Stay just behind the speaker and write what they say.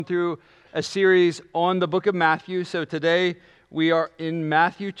Through a series on the book of Matthew. So today we are in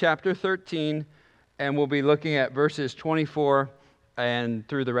Matthew chapter 13, and we'll be looking at verses 24 and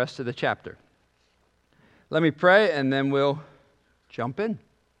through the rest of the chapter. Let me pray, and then we'll jump in.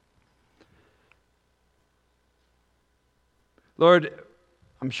 Lord,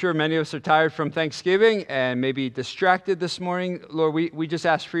 I'm sure many of us are tired from Thanksgiving and maybe distracted this morning. Lord, we just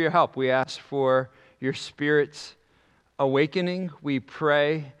ask for your help. We ask for your Spirit's awakening. We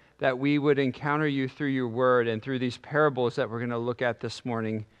pray that we would encounter you through your word and through these parables that we're going to look at this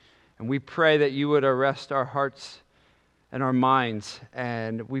morning. And we pray that you would arrest our hearts and our minds.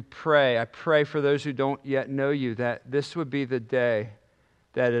 And I pray for those who don't yet know you, that this would be the day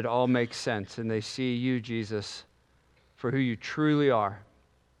that it all makes sense and they see you, Jesus, for who you truly are.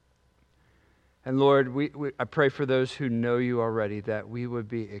 And Lord, I pray for those who know you already, that we would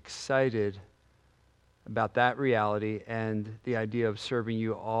be excited about that reality and the idea of serving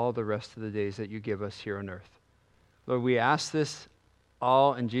you all the rest of the days that you give us here on earth. Lord, we ask this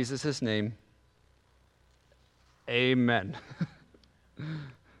all in Jesus' name. Amen.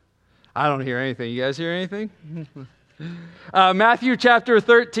 I don't hear anything. You guys hear anything? Matthew chapter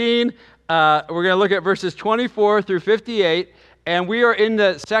 13, we're going to look at verses 24 through 58, and we are in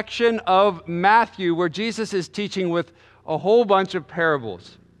the section of Matthew where Jesus is teaching with a whole bunch of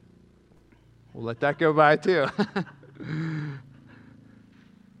parables. We'll let that go by too.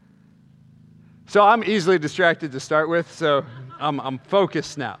 So I'm easily distracted to start with, so I'm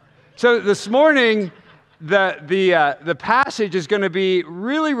focused now. So this morning, the passage is going to be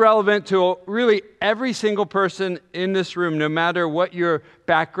really relevant to really every single person in this room, no matter what your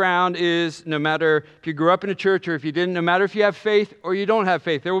background is, no matter if you grew up in a church or if you didn't, no matter if you have faith or you don't have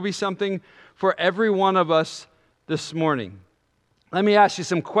faith. There will be something for every one of us this morning. Let me ask you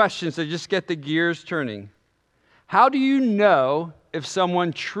some questions to just get the gears turning. How do you know if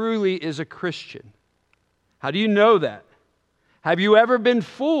someone truly is a Christian? How do you know that? Have you ever been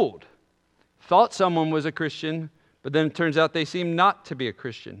fooled? Thought someone was a Christian, but then it turns out they seem not to be a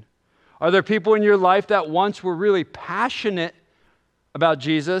Christian. Are there people in your life that once were really passionate about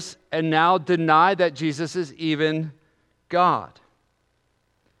Jesus and now deny that Jesus is even God?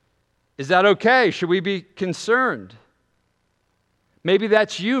 Is that okay? Should we be concerned? Maybe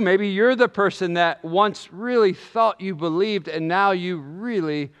that's you. Maybe you're the person that once really thought you believed and now you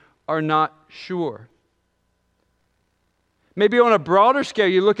really are not sure. Maybe on a broader scale,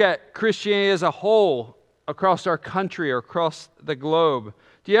 you look at Christianity as a whole across our country or across the globe.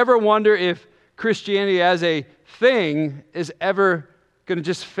 Do you ever wonder if Christianity as a thing is ever going to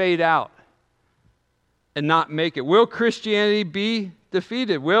just fade out and not make it? Will Christianity be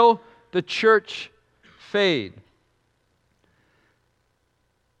defeated? Will the church fade?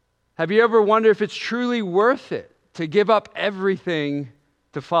 Have you ever wondered if it's truly worth it to give up everything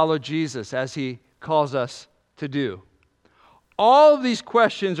to follow Jesus as he calls us to do? All of these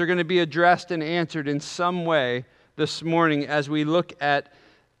questions are going to be addressed and answered in some way this morning as we look at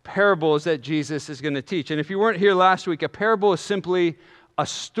parables that Jesus is going to teach. And if you weren't here last week, a parable is simply a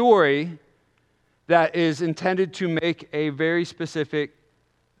story that is intended to make a very specific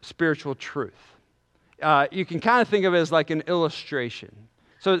spiritual truth. You can kind of think of it as like an illustration.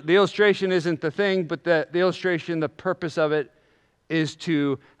 So the illustration isn't the thing, but the illustration, the purpose of it is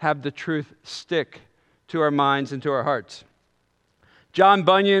to have the truth stick to our minds and to our hearts. John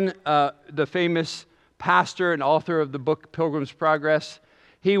Bunyan, the famous pastor and author of the book Pilgrim's Progress,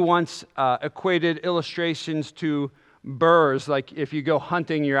 he once equated illustrations to burrs. Like if you go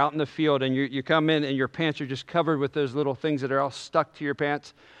hunting, you're out in the field and you come in and your pants are just covered with those little things that are all stuck to your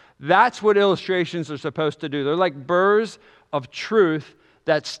pants. That's what illustrations are supposed to do. They're like burrs of truth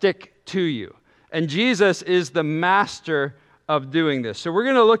that stick to you. And Jesus is the master of doing this. So we're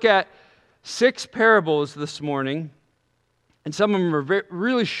going to look at 6 parables this morning, and some of them are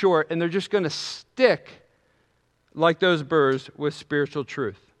really short, and they're just going to stick like those burrs with spiritual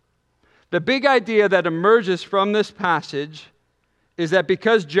truth. The big idea that emerges from this passage is that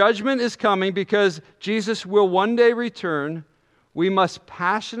because judgment is coming, because Jesus will one day return, we must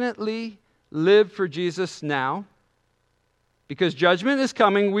passionately live for Jesus now. Because judgment is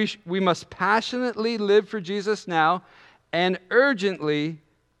coming, we must passionately live for Jesus now and urgently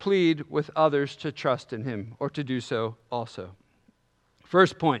plead with others to trust in him or to do so also.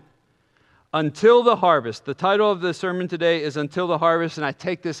 First point, until the harvest. The title of the sermon today is Until the Harvest, and I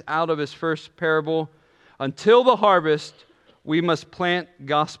take this out of his first parable. Until the harvest, we must plant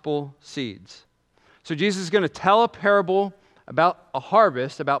gospel seeds. So Jesus is going to tell a parable about a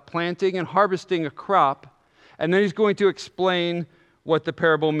harvest, about planting and harvesting a crop, and then he's going to explain what the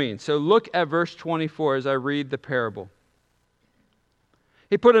parable means. So look at verse 24 as I read the parable.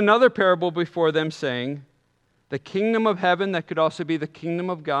 He put another parable before them, saying, the kingdom of heaven, that could also be the kingdom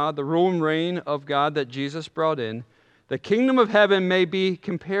of God, the rule and reign of God that Jesus brought in, the kingdom of heaven may be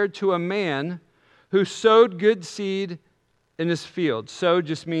compared to a man who sowed good seed in his field. Sow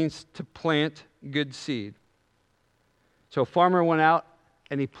just means to plant good seed. So a farmer went out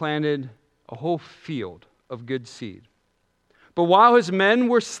and he planted a whole field of good seed. But while his men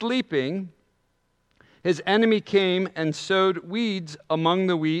were sleeping, his enemy came and sowed weeds among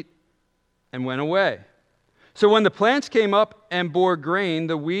the wheat and went away. So when the plants came up and bore grain,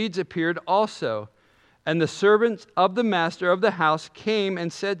 the weeds appeared also. And the servants of the master of the house came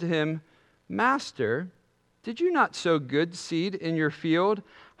and said to him, Master, did you not sow good seed in your field?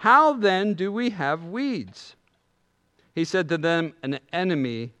 How then do we have weeds? He said to them, an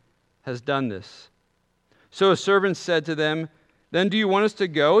enemy has done this. So a servant said to them, then do you want us to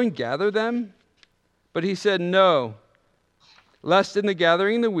go and gather them? But he said, no, lest in the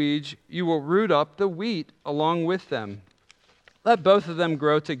gathering the weeds you will root up the wheat along with them. Let both of them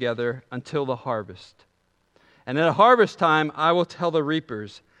grow together until the harvest. And at harvest time I will tell the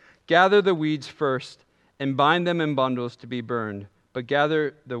reapers, gather the weeds first and bind them in bundles to be burned, but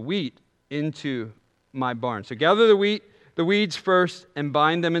gather the wheat into my barn. So gather the weeds first and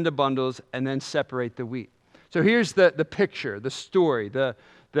bind them into bundles, and then separate the wheat. So here's the picture, the story. The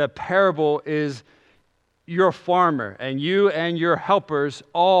parable is you're a farmer, and you and your helpers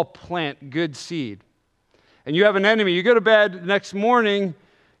all plant good seed. And you have an enemy. You go to bed the next morning,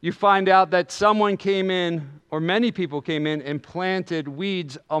 you find out that someone came in, or many people came in, and planted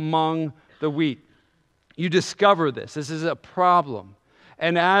weeds among the wheat. You discover this. This is a problem.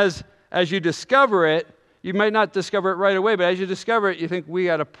 And as you discover it, you might not discover it right away, but as you discover it, you think, we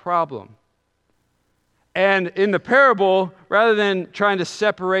got a problem. And in the parable, rather than trying to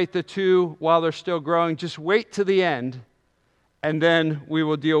separate the two while they're still growing, just wait to the end, and then we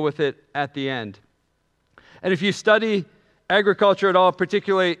will deal with it at the end. And if you study agriculture at all,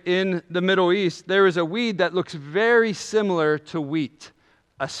 particularly in the Middle East, there is a weed that looks very similar to wheat,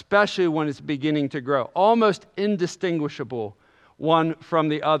 especially when it's beginning to grow, almost indistinguishable one from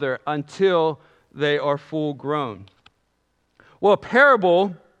the other until they are full grown. Well, a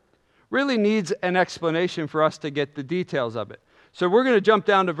parable really needs an explanation for us to get the details of it. So we're going to jump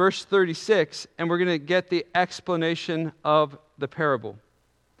down to verse 36, and we're going to get the explanation of the parable.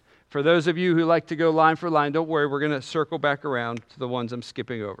 For those of you who like to go line for line, don't worry, we're going to circle back around to the ones I'm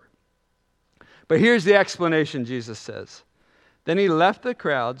skipping over. But here's the explanation, Jesus says. Then he left the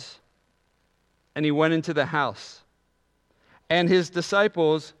crowds, and he went into the house. And his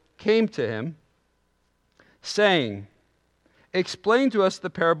disciples came to him, saying, explain to us the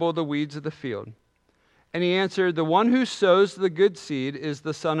parable of the weeds of the field. And he answered, the one who sows the good seed is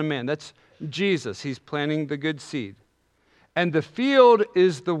the Son of Man. That's Jesus. He's planting the good seed. And the field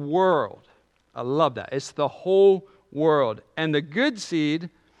is the world. I love that. It's the whole world. And the good seed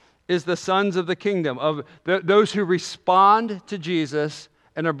is the sons of the kingdom, of those who respond to Jesus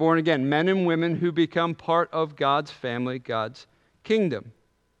and are born again, men and women who become part of God's family, God's kingdom.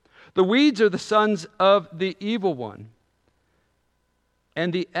 The weeds are the sons of the evil one.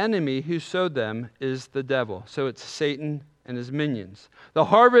 And the enemy who sowed them is the devil. So it's Satan and his minions. The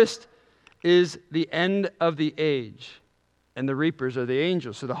harvest is the end of the age, and the reapers are the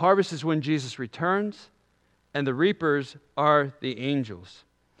angels. So the harvest is when Jesus returns, and the reapers are the angels.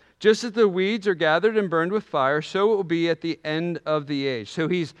 Just as the weeds are gathered and burned with fire, so it will be at the end of the age. So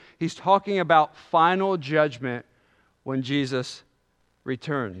he's talking about final judgment when Jesus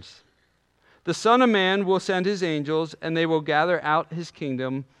returns. The Son of Man will send his angels, and they will gather out his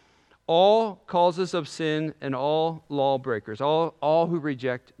kingdom all causes of sin and all lawbreakers, all who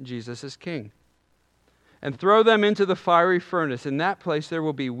reject Jesus as king, and throw them into the fiery furnace. In that place there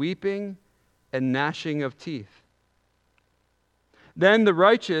will be weeping and gnashing of teeth. Then the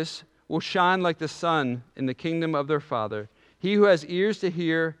righteous will shine like the sun in the kingdom of their Father. He who has ears to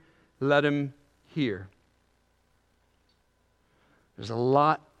hear, let him hear. There's a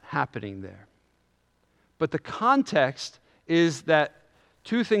lot happening there. But the context is that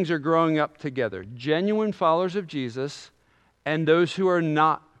two things are growing up together: genuine followers of Jesus and those who are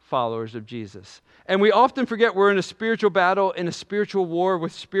not followers of Jesus. And we often forget we're in a spiritual battle, in a spiritual war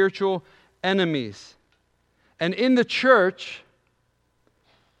with spiritual enemies. And in the church,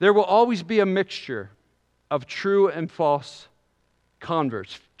 there will always be a mixture of true and false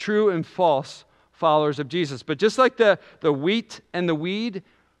converts, true and false followers of Jesus. But just like the wheat and the weed,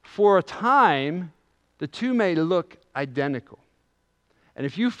 for a time, the two may look identical. And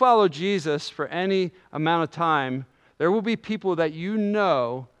if you follow Jesus for any amount of time, there will be people that you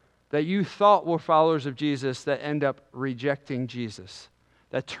know that you thought were followers of Jesus that end up rejecting Jesus.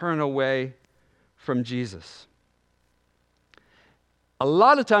 that turn away from Jesus. A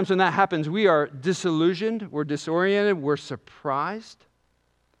lot of times when that happens, we are disillusioned, we're disoriented, we're surprised.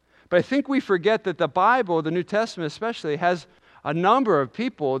 But I think we forget that the Bible, the New Testament especially, has a number of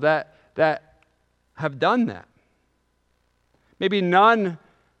people that have done that. Maybe none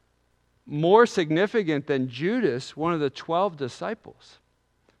more significant than Judas, one of the 12 disciples,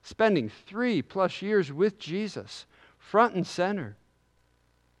 spending 3+ years with Jesus, front and center,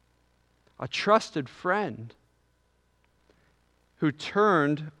 a trusted friend who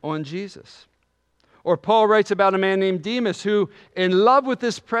turned on Jesus. Or Paul writes about a man named Demas who, in love with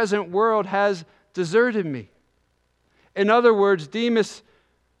this present world, has deserted me. In other words, Demas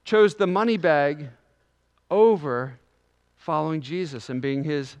chose the money bag over following Jesus and being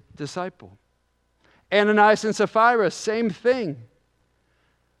his disciple. Ananias and Sapphira, same thing.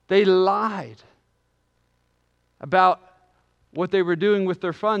 They lied about what they were doing with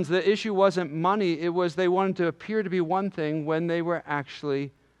their funds. The issue wasn't money, it was they wanted to appear to be one thing when they were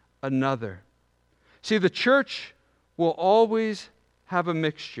actually another. See, the church will always have a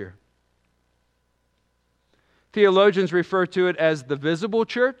mixture. Theologians refer to it as the visible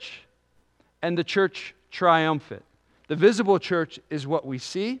church and the church triumphant. The visible church is what we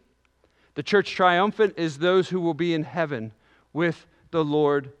see. The church triumphant is those who will be in heaven with the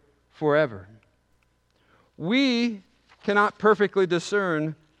Lord forever. We cannot perfectly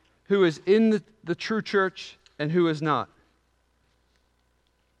discern who is in the true church and who is not.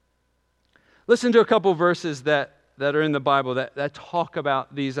 Listen to a couple verses that are in the Bible that talk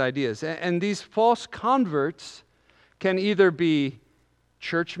about these ideas. And these false converts can either be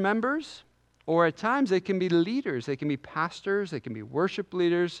church members, or at times they can be leaders. They can be pastors, they can be worship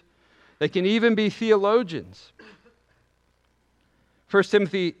leaders, they can even be theologians. 1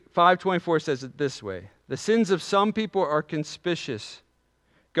 Timothy 5:24 says it this way: the sins of some people are conspicuous,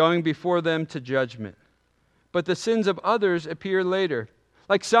 going before them to judgment, but the sins of others appear later.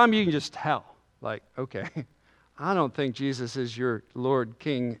 Like some you can just tell, like, okay, I don't think Jesus is your Lord,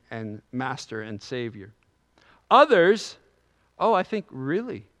 King, and Master and Savior. Others, oh, I think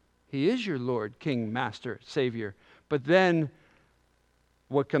really He is your Lord, King, Master, Savior. But then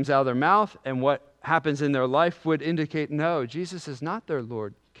what comes out of their mouth and what happens in their life would indicate, no, Jesus is not their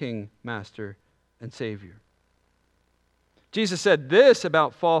Lord, King, Master, and Savior. Jesus said this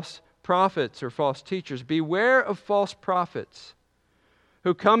about false prophets or false teachers: beware of false prophets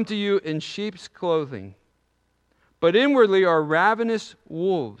who come to you in sheep's clothing, but inwardly are ravenous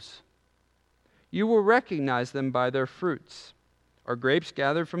wolves. You will recognize them by their fruits. Are grapes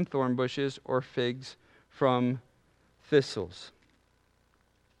gathered from thorn bushes or figs from thistles?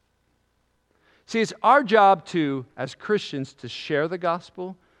 See, it's our job as Christians, to share the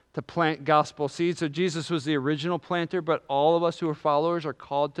gospel, to plant gospel seeds. So Jesus was the original planter, but all of us who are followers are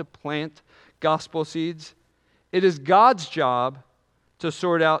called to plant gospel seeds. It is God's job to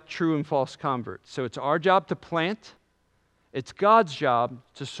sort out true and false converts. So it's our job to plant. It's God's job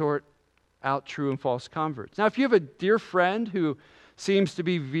to sort out true and false converts. Now, if you have a dear friend who seems to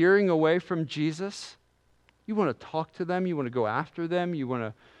be veering away from Jesus, you want to talk to them, you want to go after them, you want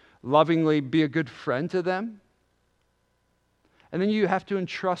to lovingly be a good friend to them. And then you have to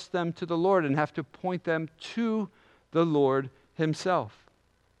entrust them to the Lord and have to point them to the Lord Himself.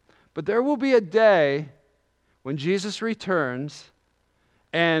 But there will be a day when Jesus returns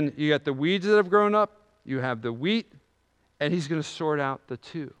and you got the weeds that have grown up, you have the wheat, and He's going to sort out the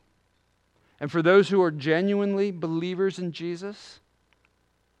two. And for those who are genuinely believers in Jesus,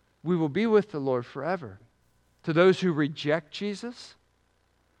 we will be with the Lord forever. To those who reject Jesus,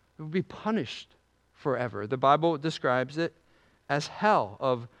 it will be punished forever. The Bible describes it as hell,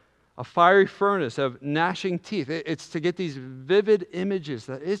 of a fiery furnace, of gnashing teeth. It's to get these vivid images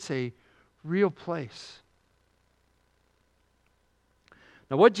that it's a real place.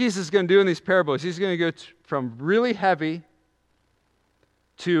 Now, what Jesus is going to do in these parables, He's going to go from really heavy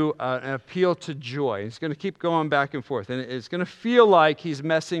to an appeal to joy. He's going to keep going back and forth, and it's going to feel like He's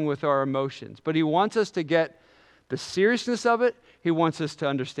messing with our emotions. But He wants us to get the seriousness of it. He wants us to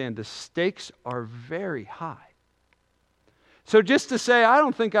understand the stakes are very high. So just to say, I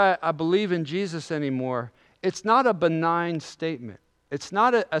don't think I believe in Jesus anymore, it's not a benign statement. It's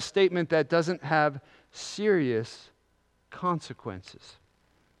not a statement that doesn't have serious consequences.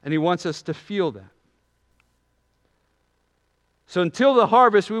 And He wants us to feel that. So until the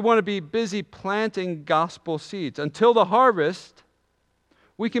harvest, we want to be busy planting gospel seeds. Until the harvest,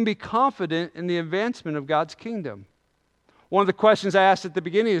 we can be confident in the advancement of God's kingdom. One of the questions I asked at the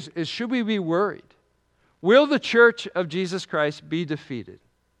beginning is should we be worried? Will the church of Jesus Christ be defeated?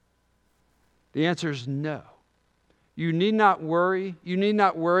 The answer is no. You need not worry. You need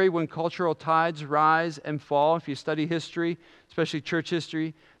not worry when cultural tides rise and fall. If you study history, especially church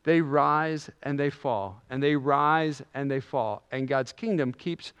history, they rise and they fall, and they rise and they fall, and God's kingdom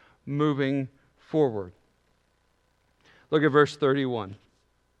keeps moving forward. Look at verse 31.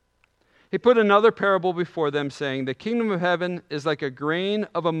 He put another parable before them, saying, "The kingdom of heaven is like a grain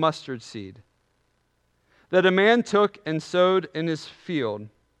of a mustard seed that a man took and sowed in his field.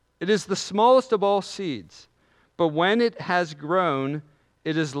 It is the smallest of all seeds, but when it has grown,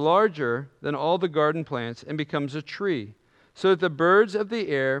 it is larger than all the garden plants and becomes a tree, so that the birds of the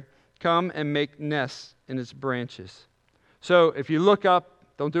air come and make nests in its branches." So if you look up,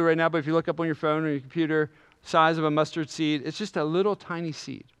 don't do it right now, but if you look up on your phone or your computer, size of a mustard seed, it's just a little tiny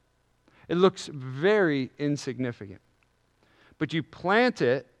seed. It looks very insignificant. But you plant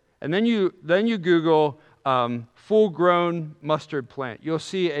it, and then you Google full-grown mustard plant. You'll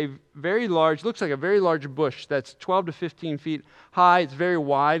see a very large, looks like a very large bush that's 12 to 15 feet high. It's very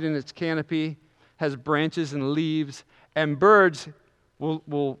wide in its canopy, has branches and leaves, and birds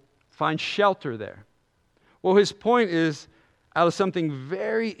will find shelter there. Well, his point is, out of something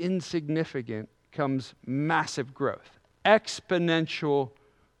very insignificant comes massive growth, exponential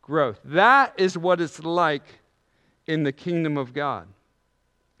growth. That is what it's like in the kingdom of God.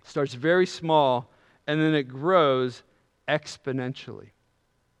 It starts very small, and then it grows exponentially.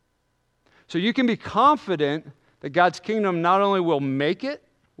 So you can be confident that God's kingdom not only will make it,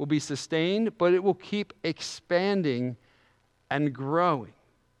 will be sustained, but it will keep expanding and growing.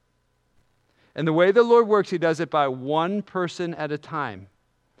 And the way the Lord works, He does it by one person at a time.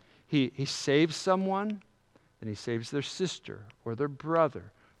 He saves someone, and He saves their sister or their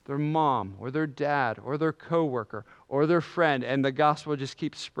brother, their mom or their dad or their coworker or their friend, and the gospel just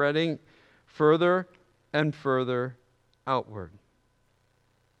keeps spreading further and further outward.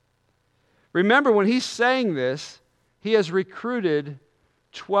 Remember, when He's saying this, He has recruited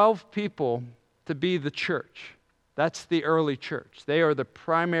 12 people to be the church. That's the early church. They are the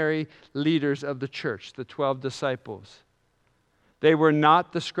primary leaders of the church, the 12 disciples. They were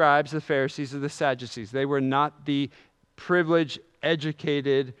not the scribes, the Pharisees, or the Sadducees. They were not the privileged,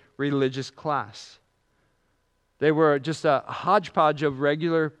 educated religious class. They were just a hodgepodge of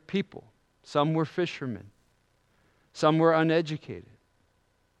regular people. Some were fishermen. Some were uneducated.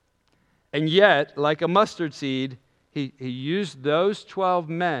 And yet, like a mustard seed, he used those 12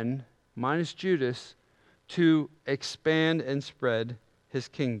 men, minus Judas, to expand and spread His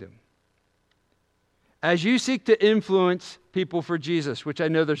kingdom. As you seek to influence people for Jesus, which I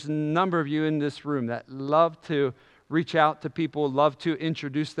know there's a number of you in this room that love to reach out to people, love to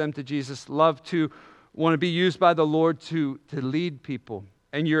introduce them to Jesus, love to want to be used by the Lord to lead people.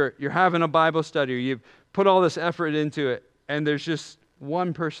 And you're having a Bible study, or you've put all this effort into it, and there's just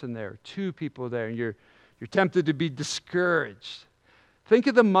one person there, two people there, and you're tempted to be discouraged. Think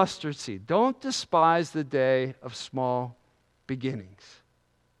of the mustard seed. Don't despise the day of small beginnings.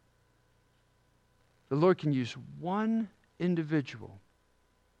 The Lord can use one individual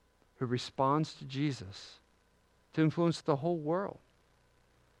who responds to Jesus to influence the whole world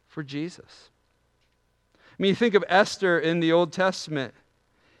for Jesus. I mean, you think of Esther in the Old Testament.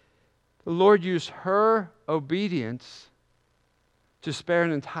 The Lord used her obedience to spare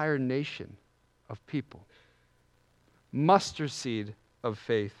an entire nation of people. Mustard seed of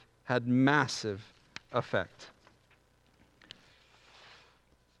faith had massive effect.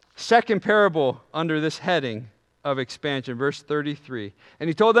 Second parable under this heading of expansion, verse 33. And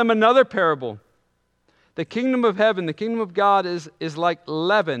He told them another parable. The kingdom of heaven, the kingdom of God is like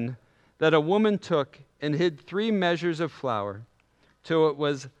leaven that a woman took and hid 3 measures of flour till it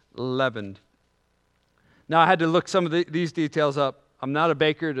was leavened. Now I had to look some of these details up. I'm not a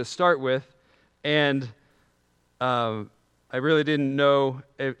baker to start with, and I really didn't know,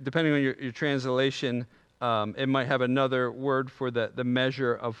 depending on your translation, it might have another word for the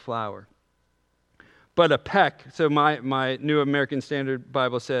measure of flour. But a peck, so my New American Standard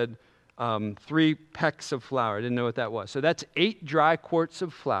Bible said 3 pecks of flour. I didn't know what that was. So that's 8 dry quarts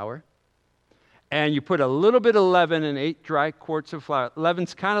of flour. And you put a little bit of leaven in 8 dry quarts of flour.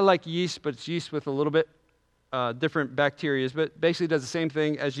 Leaven's kind of like yeast, but it's yeast with a little bit different bacteria, but basically does the same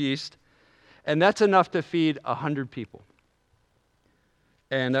thing as yeast. And that's enough to feed 100 people.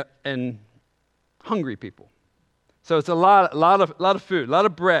 And hungry people. So it's a lot of food, a lot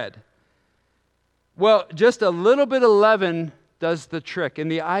of bread. Well, just a little bit of leaven does the trick. And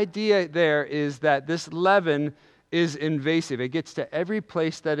the idea there is that this leaven is invasive. It gets to every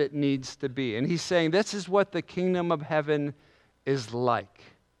place that it needs to be. And He's saying this is what the kingdom of heaven is like.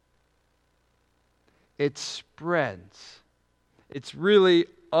 It spreads. It's really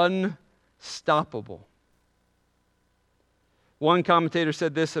unstoppable. One commentator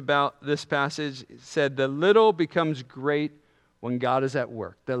said this about this passage. It said, the little becomes great when God is at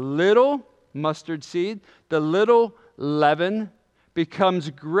work. The little mustard seed, the little leaven becomes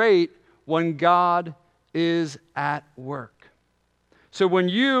great when God is at work. So when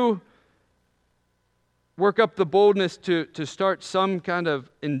you work up the boldness to start some kind of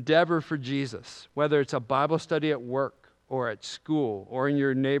endeavor for Jesus, whether it's a Bible study at work or at school or in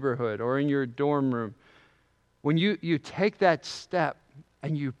your neighborhood or in your dorm room, when you take that step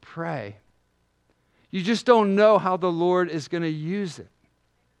and you pray, you just don't know how the Lord is going to use it.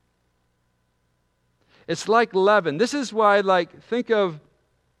 It's like leaven. This is why, think of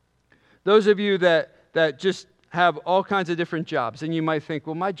those of you that just have all kinds of different jobs. And you might think,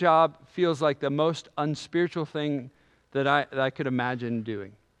 well, my job feels like the most unspiritual thing that I could imagine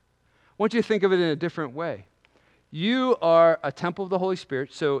doing. I want you to think of it in a different way. You are a temple of the Holy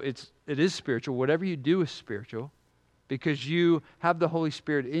Spirit, so it is spiritual. Whatever you do is spiritual because you have the Holy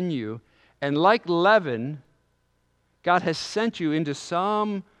Spirit in you. And like leaven, God has sent you into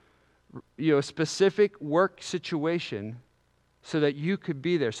some specific work situation so that you could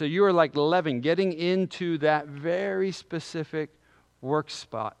be there. So you are like leaven, getting into that very specific work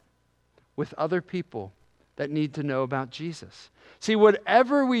spot with other people that need to know about Jesus. See,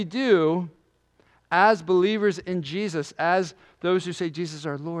 whatever we do as believers in Jesus, as those who say Jesus is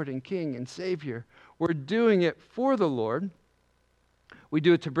our Lord and King and Savior, we're doing it for the Lord. We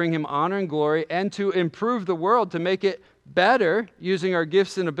do it to bring Him honor and glory and to improve the world, to make it better using our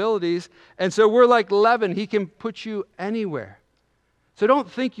gifts and abilities. And so we're like leaven. He can put you anywhere. So don't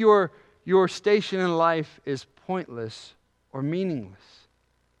think your station in life is pointless or meaningless.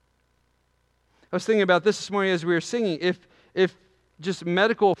 I was thinking about this morning as we were singing. If just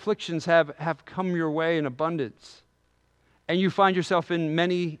medical afflictions have come your way in abundance, and you find yourself in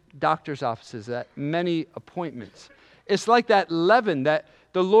many doctor's offices, at many appointments, it's like that leaven that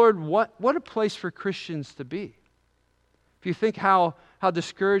the Lord, what a place for Christians to be. If you think how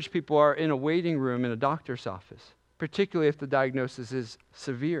discouraged people are in a waiting room in a doctor's office, particularly if the diagnosis is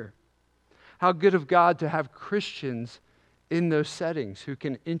severe. How good of God to have Christians in those settings who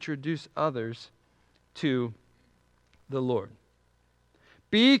can introduce others to the Lord.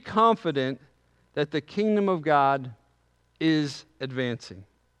 Be confident that the kingdom of God is advancing.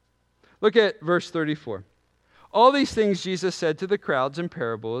 Look at verse 34. All these things Jesus said to the crowds in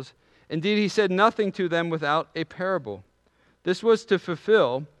parables. Indeed, He said nothing to them without a parable. This was to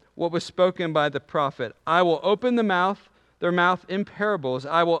fulfill what was spoken by the prophet. I will open their mouth in parables.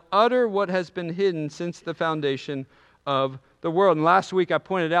 I will utter what has been hidden since the foundation of the world. And last week I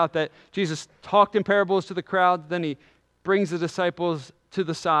pointed out that Jesus talked in parables to the crowd, then He brings the disciples to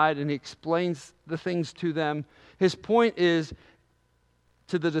the side and He explains the things to them. His point is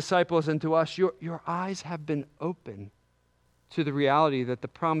to the disciples and to us, your eyes have been open to the reality that the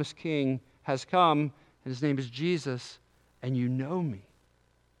promised King has come, and His name is Jesus, and you know me.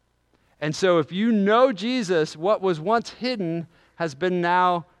 And so if you know Jesus, what was once hidden has been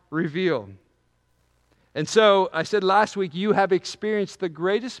now revealed. And so I said last week, you have experienced the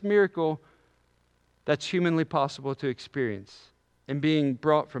greatest miracle that's humanly possible to experience in being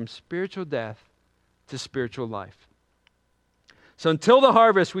brought from spiritual death to spiritual life. So until the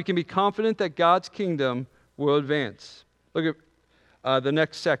harvest, we can be confident that God's kingdom will advance. Look at the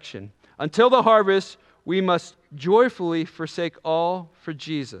next section. Until the harvest, we must joyfully forsake all for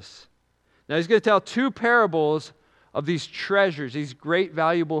Jesus. Now He's going to tell two parables of these treasures, these great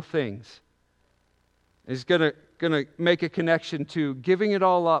valuable things. He's going to make a connection to giving it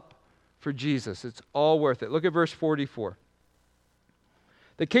all up for Jesus. It's all worth it. Look at verse 44.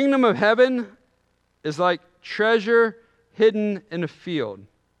 The kingdom of heaven is like treasure hidden in a field,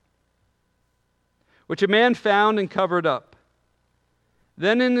 which a man found and covered up.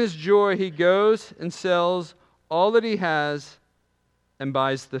 Then in his joy he goes and sells all that he has and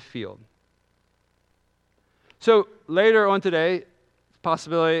buys the field. So later on today,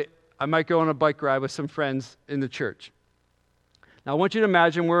 possibility I might go on a bike ride with some friends in the church. Now I want you to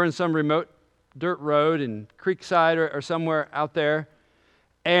imagine we're in some remote dirt road in Creekside or somewhere out there,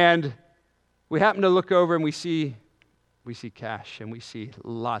 and we happen to look over and we see cash, and we see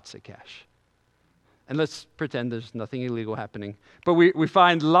lots of cash. And let's pretend there's nothing illegal happening. But we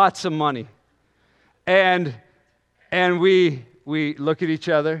find lots of money. And we look at each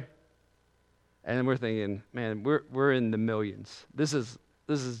other, and we're thinking, man, we're in the millions. This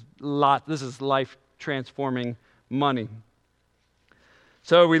is life transforming money.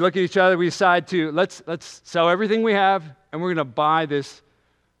 So we look at each other, we decide to let's sell everything we have, and we're going to buy this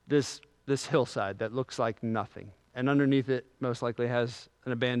hillside that looks like nothing. And underneath it, most likely has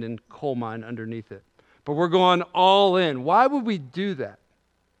an abandoned coal mine underneath it. but we're going all in. Why would we do that?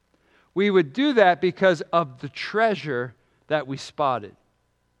 We would do that because of the treasure that we spotted.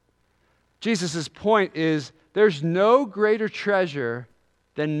 Jesus' point is there's no greater treasure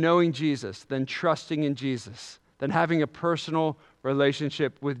than knowing Jesus, than trusting in Jesus, than having a personal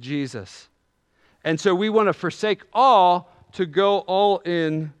relationship with Jesus. And so we want to forsake all to go all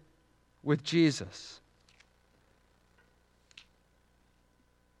in with Jesus.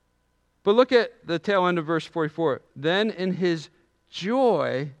 But look at the tail end of verse 44. Then in his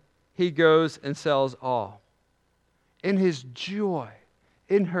joy, he goes and sells all. In his joy,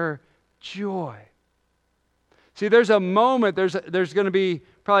 in her joy. See, there's a moment, there's going to be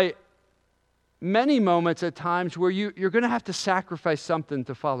probably many moments at times where you're going to have to sacrifice something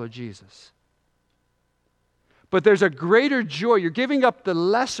to follow Jesus. But there's a greater joy. You're giving up the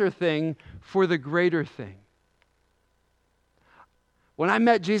lesser thing for the greater thing. When I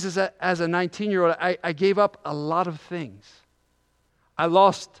met Jesus as a 19-year-old, I gave up a lot of things. I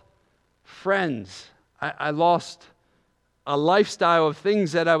lost friends. I lost a lifestyle of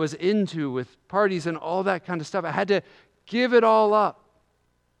things that I was into with parties and all that kind of stuff. I had to give it all up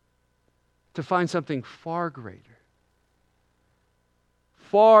to find something far greater,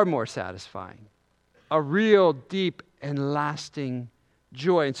 far more satisfying, a real deep and lasting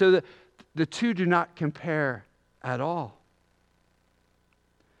joy. And so the two do not compare at all.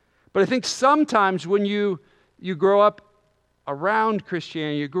 But I think sometimes when you grow up around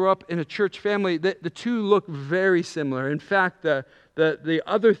Christianity, you grow up in a church family, the two look very similar. In fact, the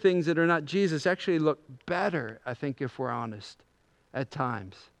other things that are not Jesus actually look better, I think, if we're honest, at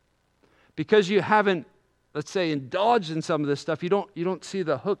times. Because you haven't, let's say, indulged in some of this stuff, you don't see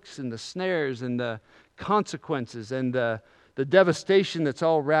the hooks and the snares and the consequences and the devastation that's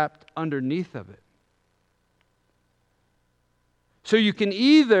all wrapped underneath of it. So you can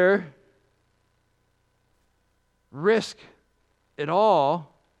either risk it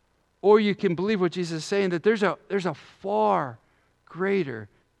all, or you can believe what Jesus is saying, that there's a far greater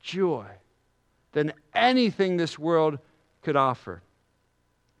joy than anything this world could offer.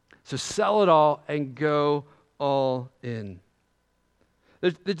 So sell it all and go all in.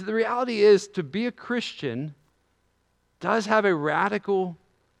 The reality is, to be a Christian does have a radical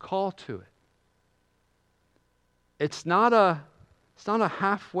call to it. It's not a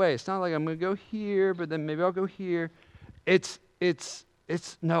halfway. It's not like I'm going to go here, but then maybe I'll go here. It's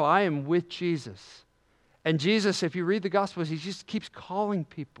no, I am with Jesus. And Jesus, if you read the Gospels, he just keeps calling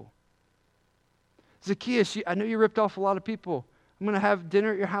people. Zacchaeus, I know you ripped off a lot of people. I'm going to have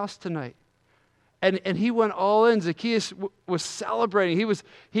dinner at your house tonight. And he went all in. Zacchaeus was celebrating.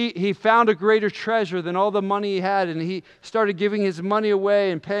 He found a greater treasure than all the money he had, and he started giving his money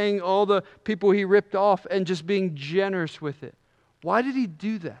away and paying all the people he ripped off and just being generous with it. Why did he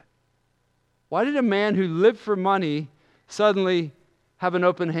do that? Why did a man who lived for money suddenly have an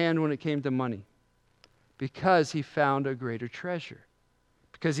open hand when it came to money? Because he found a greater treasure.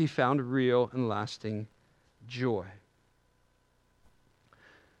 Because he found real and lasting joy.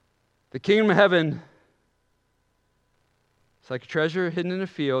 The kingdom of heaven, it's like a treasure hidden in a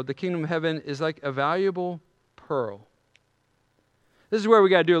field. The kingdom of heaven is like a valuable pearl. This is where we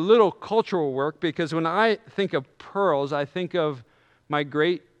got to do a little cultural work, because when I think of pearls, I think of my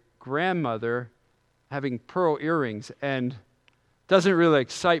great-grandmother having pearl earrings, and it doesn't really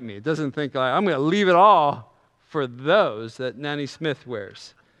excite me. It doesn't think like, I'm going to leave it all for those that Nanny Smith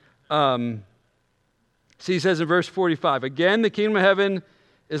wears. See, he says in verse 45, again, the kingdom of heaven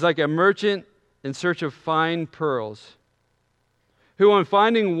is like a merchant in search of fine pearls, who on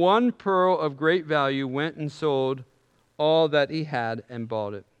finding one pearl of great value went and sold all that he had and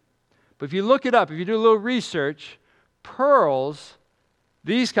bought it. But if you look it up, if you do a little research, pearls,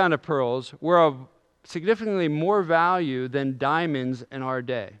 these kind of pearls, were of significantly more value than diamonds in our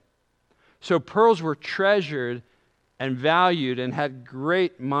day. So pearls were treasured and valued and had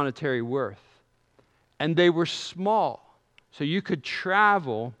great monetary worth. And they were small. So you could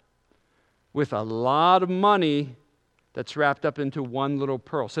travel with a lot of money that's wrapped up into one little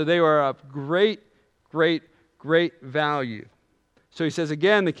pearl. So they were of great, great, great value. So he says,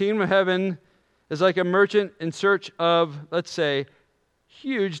 again, the kingdom of heaven is like a merchant in search of, let's say,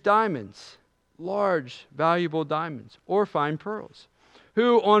 huge diamonds, large, valuable diamonds, or fine pearls,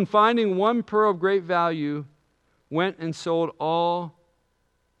 who, on finding one pearl of great value, went and sold all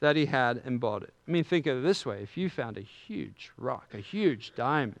that he had and bought it. I mean, think of it this way. If you found a huge rock, a huge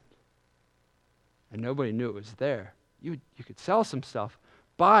diamond, and nobody knew it was there, you could sell some stuff,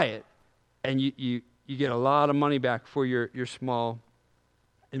 buy it, and you get a lot of money back for your small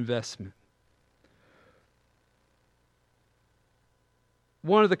investment.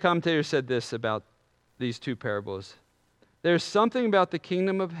 One of the commentators said this about these two parables. There's something about the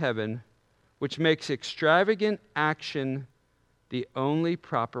kingdom of heaven which makes extravagant action the only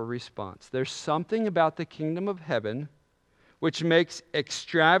proper response. There's something about the kingdom of heaven which makes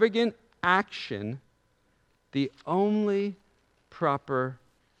extravagant action the only proper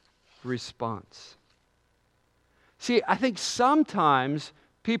response. See, I think sometimes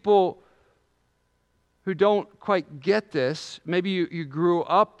people who don't quite get this, maybe you grew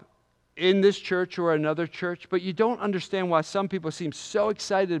up in this church or another church, but you don't understand why some people seem so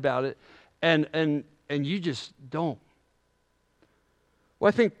excited about it and you just don't. Well,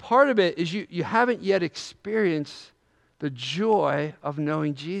 I think part of it is you haven't yet experienced the joy of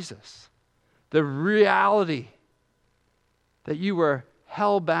knowing Jesus, the reality that you were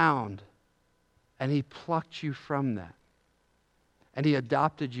hell-bound and he plucked you from that. And he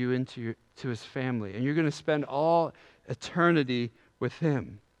adopted you into his family. And you're going to spend all eternity with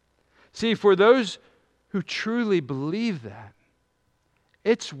him. See, for those who truly believe that,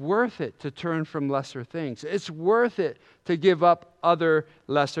 it's worth it to turn from lesser things. It's worth it to give up other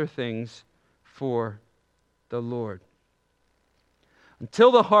lesser things for the Lord.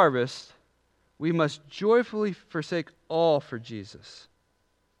 Until the harvest, we must joyfully forsake all for Jesus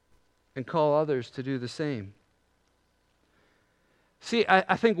and call others to do the same. See,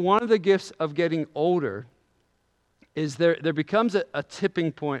 I think one of the gifts of getting older is there becomes a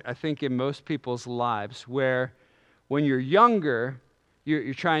tipping point, I think, in most people's lives where when you're younger,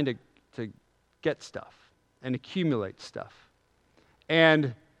 you're trying to get stuff and accumulate stuff.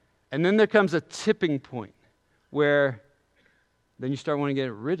 And then there comes a tipping point where then you start wanting to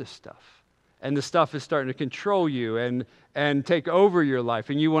get rid of stuff. And the stuff is starting to control you and take over your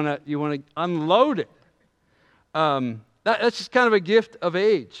life, and you want to unload it. That's just kind of a gift of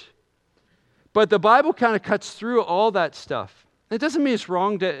age. But the Bible kind of cuts through all that stuff. It doesn't mean it's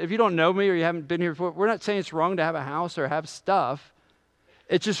wrong to, if you don't know me or you haven't been here before, we're not saying it's wrong to have a house or have stuff.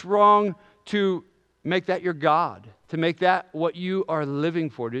 It's just wrong to make that your God, to make that what you are living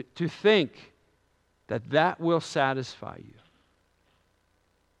for, to think that will satisfy you.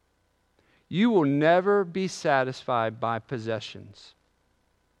 You will never be satisfied by possessions.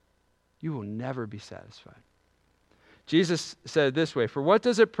 You will never be satisfied. Jesus said it this way, "For what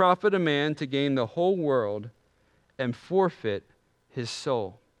does it profit a man to gain the whole world and forfeit his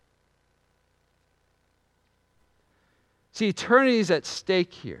soul?" See, eternity is at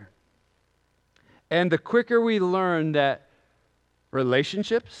stake here. And the quicker we learn that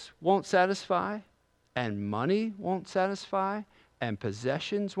relationships won't satisfy, and money won't satisfy, and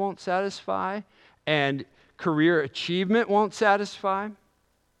possessions won't satisfy, and career achievement won't satisfy,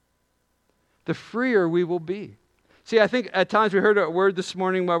 the freer we will be. See, I think at times we heard a word this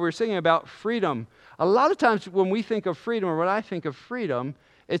morning while we were singing about freedom. A lot of times when we think of freedom, or when I think of freedom,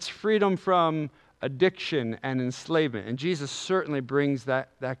 it's freedom from addiction and enslavement. And Jesus certainly brings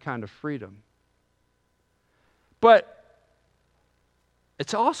that kind of freedom. But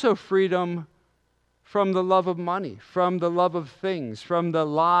it's also freedom from the love of money, from the love of things, from the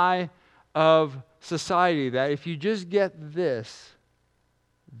lie of society that if you just get this,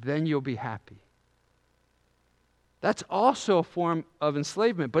 then you'll be happy. That's also a form of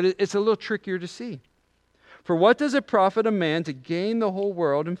enslavement, but it's a little trickier to see. For what does it profit a man to gain the whole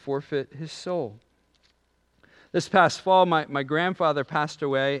world and forfeit his soul? This past fall, my grandfather passed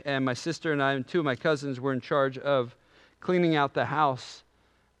away, and my sister and I and two of my cousins were in charge of cleaning out the house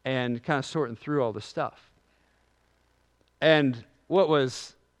and kind of sorting through all the stuff. And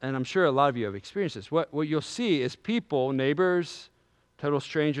and I'm sure a lot of you have experienced this, what you'll see is people, neighbors, total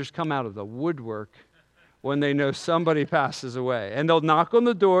strangers come out of the woodwork when they know somebody passes away. And they'll knock on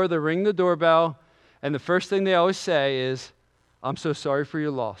the door, they'll ring the doorbell, and the first thing they always say is, "I'm so sorry for your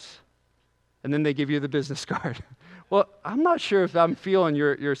loss." And then they give you the business card. Well, I'm not sure if I'm feeling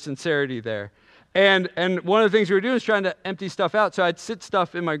your sincerity there. And one of the things we were doing is trying to empty stuff out. So I'd sit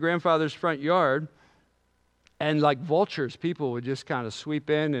stuff in my grandfather's front yard, and like vultures, people would just kind of sweep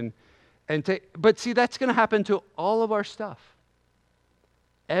in and take. But see, that's going to happen to all of our stuff.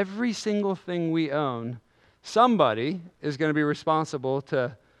 Every single thing we own, somebody is going to be responsible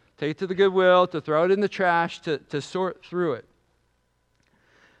to take it to the Goodwill, to throw it in the trash, to sort through it.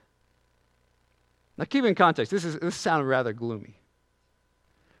 Now keep in context, this sounded rather gloomy.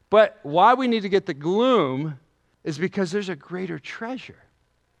 But why we need to get the gloom is because there's a greater treasure.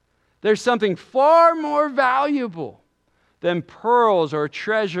 There's something far more valuable than pearls or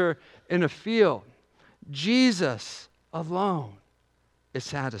treasure in a field. Jesus alone is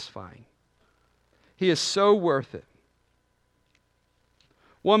satisfying. He is so worth it.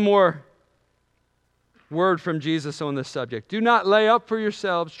 One more word from Jesus on this subject. Do not lay up for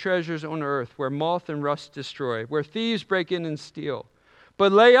yourselves treasures on earth where moth and rust destroy, where thieves break in and steal.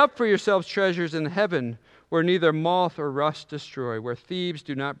 But lay up for yourselves treasures in heaven where neither moth or rust destroy, where thieves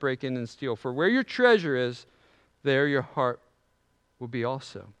do not break in and steal. For where your treasure is, there your heart will be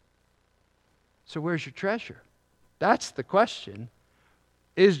also. So where's your treasure? That's the question.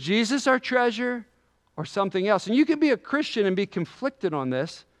 Is Jesus our treasure or something else? And you can be a Christian and be conflicted on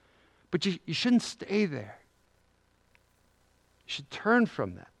this, but you shouldn't stay there. You should turn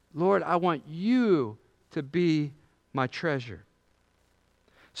from that. Lord, I want you to be my treasure.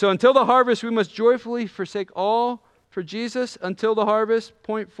 So until the harvest, we must joyfully forsake all for Jesus. Until the harvest,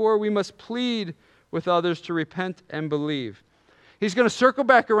 point 4, we must plead with others to repent and believe. He's going to circle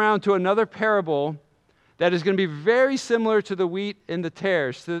back around to another parable that is going to be very similar to the wheat and the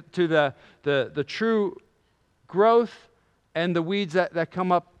tares, to the true growth and the weeds that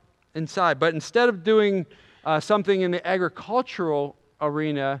come up inside. But instead of doing something in the agricultural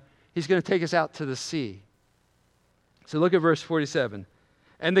arena, he's going to take us out to the sea. So look at verse 47.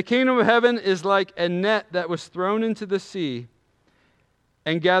 And the kingdom of heaven is like a net that was thrown into the sea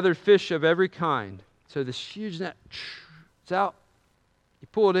and gathered fish of every kind. So this huge net, it's out. You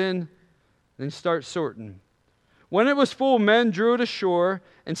pull it in, then you start sorting. When it was full, men drew it ashore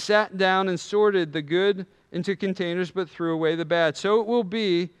and sat down and sorted the good into containers, but threw away the bad. So it will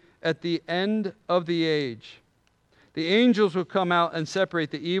be at the end of the age. The angels will come out and separate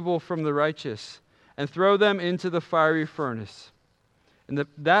the evil from the righteous and throw them into the fiery furnace. In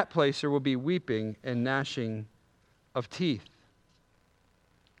that place there will be weeping and gnashing of teeth.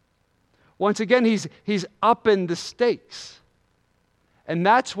 Once again, he's upping the stakes. And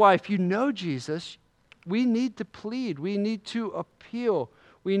that's why if you know Jesus, we need to plead. We need to appeal.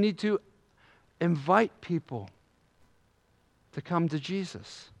 We need to invite people to come to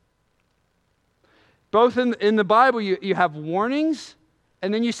Jesus. Both in the Bible, you have warnings,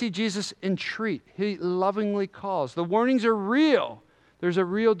 and then you see Jesus entreat. He lovingly calls. The warnings are real. There's a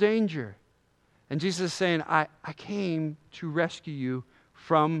real danger. And Jesus is saying, I came to rescue you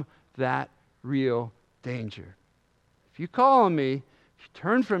from that real danger. If you call on me, if you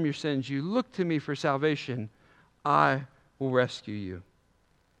turn from your sins, you look to me for salvation, I will rescue you.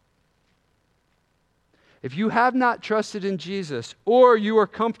 If you have not trusted in Jesus, or you are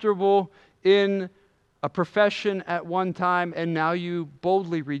comfortable in a profession at one time and now you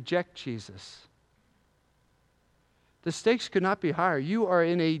boldly reject Jesus, the stakes could not be higher. You are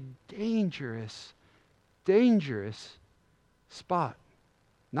in a dangerous, dangerous spot.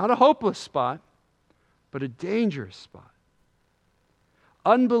 Not a hopeless spot, but a dangerous spot.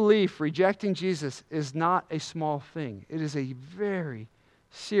 Unbelief, rejecting Jesus, is not a small thing. It is a very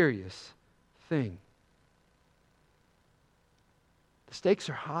serious thing. The stakes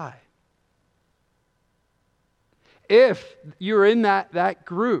are high. If you're in that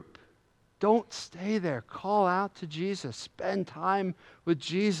group, don't stay there. Call out to Jesus. Spend time with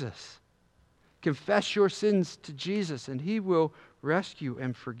Jesus. Confess your sins to Jesus, and He will rescue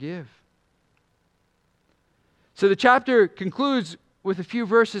and forgive. So the chapter concludes with a few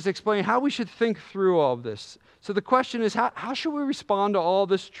verses explaining how we should think through all of this. So the question is, how should we respond to all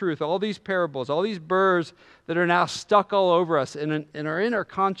this truth, all these parables, all these burrs that are now stuck all over us and are in our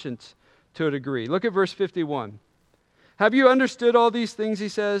conscience to a degree? Look at verse 51. Have you understood all these things, he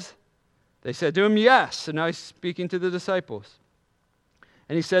says? They said to him, yes. And now he's speaking to the disciples.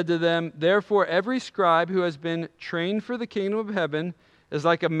 And he said to them, therefore every scribe who has been trained for the kingdom of heaven is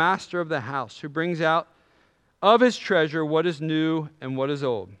like a master of the house who brings out of his treasure what is new and what is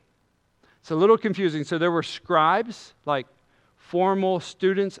old. It's a little confusing. So there were scribes, like formal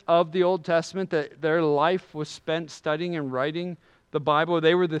students of the Old Testament, that their life was spent studying and writing the Bible.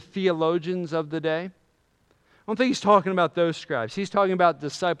 They were the theologians of the day. I don't think he's talking about those scribes. He's talking about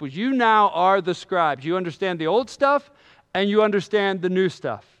disciples. You now are the scribes. You understand the old stuff and you understand the new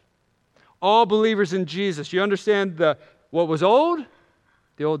stuff. All believers in Jesus. You understand what was old,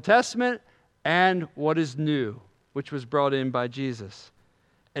 the Old Testament, and what is new, which was brought in by Jesus.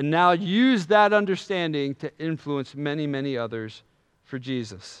 And now use that understanding to influence many, many others for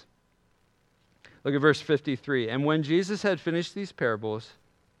Jesus. Look at verse 53. And when Jesus had finished these parables,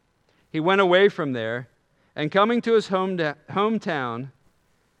 he went away from there, and coming to his hometown,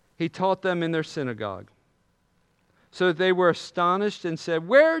 he taught them in their synagogue. So that they were astonished and said,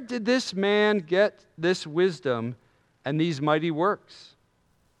 where did this man get this wisdom and these mighty works?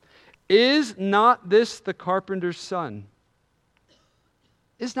 Is not this the carpenter's son?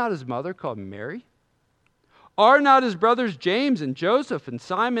 Is not his mother called Mary? Are not his brothers James and Joseph and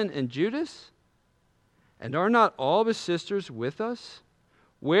Simon and Judas? And are not all of his sisters with us?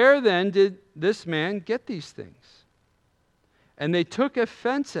 Where then did this man get these things? And they took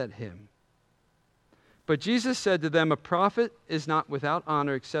offense at him. But Jesus said to them, a prophet is not without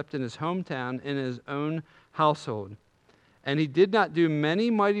honor except in his hometown, in his own household. And he did not do many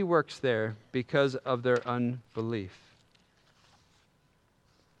mighty works there because of their unbelief.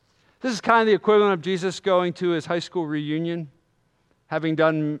 This is kind of the equivalent of Jesus going to his high school reunion, having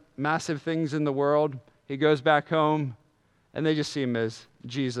done massive things in the world. He goes back home, and they just see him as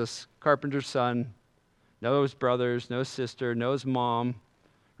Jesus, carpenter's son. Know his brothers, know his sister, know his mom.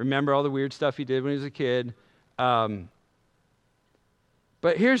 Remember all the weird stuff he did when he was a kid. But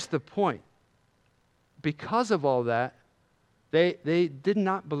here's the point. Because of all that, they did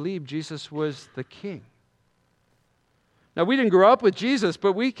not believe Jesus was the king. Now, we didn't grow up with Jesus,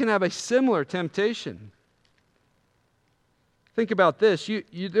 but we can have a similar temptation. Think about this.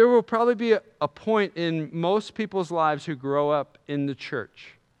 There will probably be a point in most people's lives who grow up in the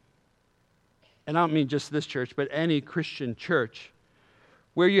church. And I don't mean just this church, but any Christian church,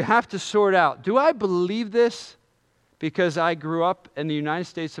 where you have to sort out, do I believe this because I grew up in the United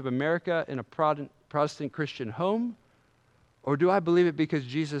States of America in a Protestant Christian home? Or do I believe it because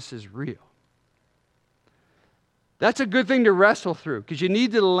Jesus is real? That's a good thing to wrestle through because you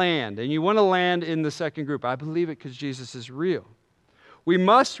need to land, and you want to land in the second group. I believe it because Jesus is real. We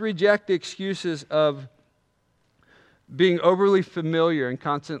must reject the excuses of being overly familiar and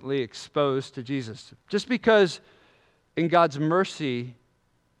constantly exposed to Jesus. Just because in God's mercy,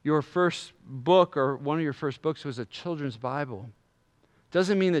 your first book or one of your first books was a children's Bible,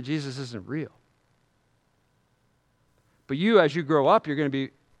 doesn't mean that Jesus isn't real. But you, as you grow up,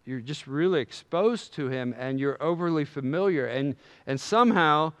 you're just really exposed to him, and you're overly familiar, and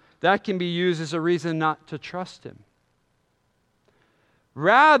somehow that can be used as a reason not to trust him.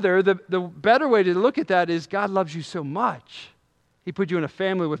 Rather, the better way to look at that is God loves you so much. He put you in a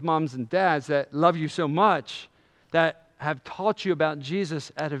family with moms and dads that love you so much, that have taught you about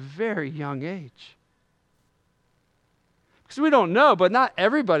Jesus at a very young age. Because we don't know, but not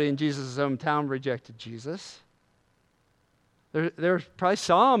everybody in Jesus' hometown rejected Jesus. There's probably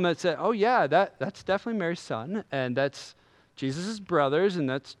some that said, oh yeah, that's definitely Mary's son, and that's Jesus' brothers, and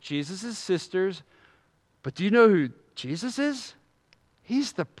that's Jesus' sisters. But do you know who Jesus is?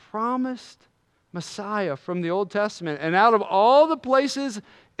 He's the promised Messiah from the Old Testament. And out of all the places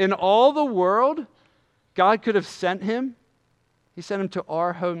in all the world God could have sent him, he sent him to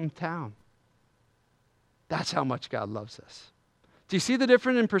our hometown. That's how much God loves us. Do you see the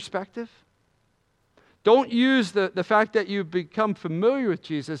difference in perspective? Don't use the fact that you've become familiar with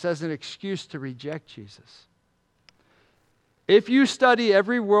Jesus as an excuse to reject Jesus. If you study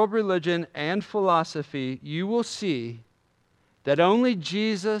every world religion and philosophy, you will see that only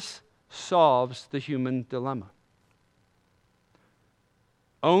Jesus solves the human dilemma.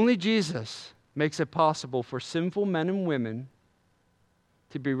 Only Jesus makes it possible for sinful men and women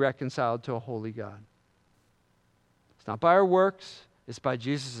to be reconciled to a holy God. It's not by our works, it's by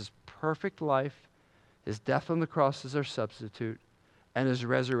Jesus' perfect life, his death on the cross as our substitute, and his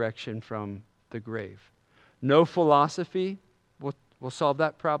resurrection from the grave. No philosophy will solve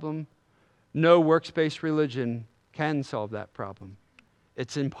that problem. No works-based religion can solve that problem.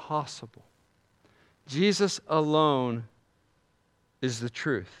 It's impossible. Jesus alone is the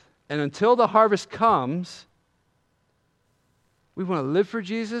truth. And until the harvest comes, we want to live for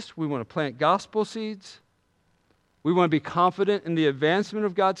Jesus. We want to plant gospel seeds. We want to be confident in the advancement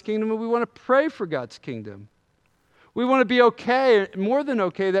of God's kingdom, and we want to pray for God's kingdom. We want to be okay, more than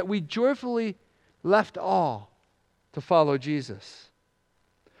okay, that we joyfully left all to follow Jesus.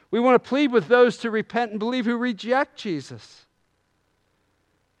 We want to plead with those to repent and believe who reject Jesus.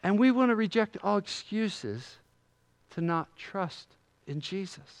 And we want to reject all excuses to not trust in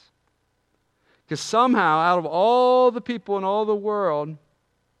Jesus. Because somehow, out of all the people in all the world,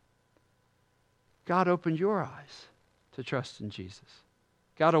 God opened your eyes to trust in Jesus.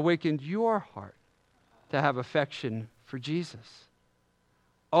 God awakened your heart to have affection for Jesus.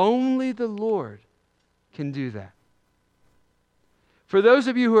 Only the Lord can do that. For those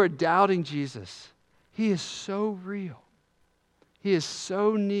of you who are doubting Jesus, he is so real. He is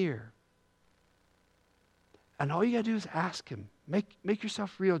so near. And all you got to do is ask him. Make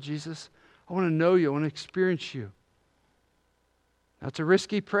yourself real, Jesus. I want to know you. I want to experience you. That's a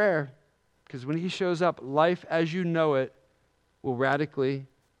risky prayer, because when he shows up, life as you know it will radically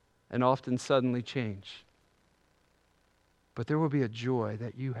and often suddenly change. But there will be a joy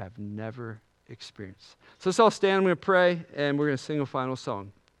that you have never experienced. So let's all stand. I'm going to pray, and we're going to sing a final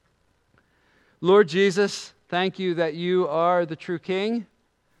song. Lord Jesus, thank you that you are the true King.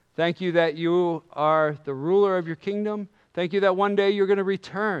 Thank you that you are the ruler of your kingdom. Thank you that one day you're going to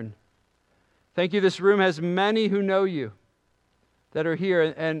return. Thank you this room has many who know you that are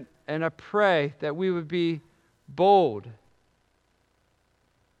here. And I pray that we would be bold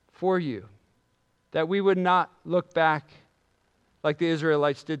for you, that we would not look back like the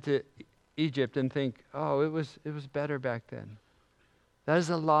Israelites did to Egypt and think, oh, it was better back then. That is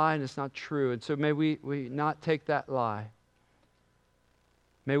a lie and it's not true. And so may we not take that lie.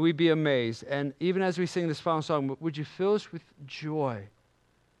 May we be amazed. And even as we sing this final song, would you fill us with joy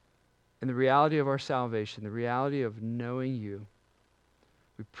in the reality of our salvation, the reality of knowing you.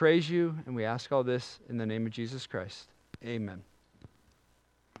 We praise you and we ask all this in the name of Jesus Christ. Amen.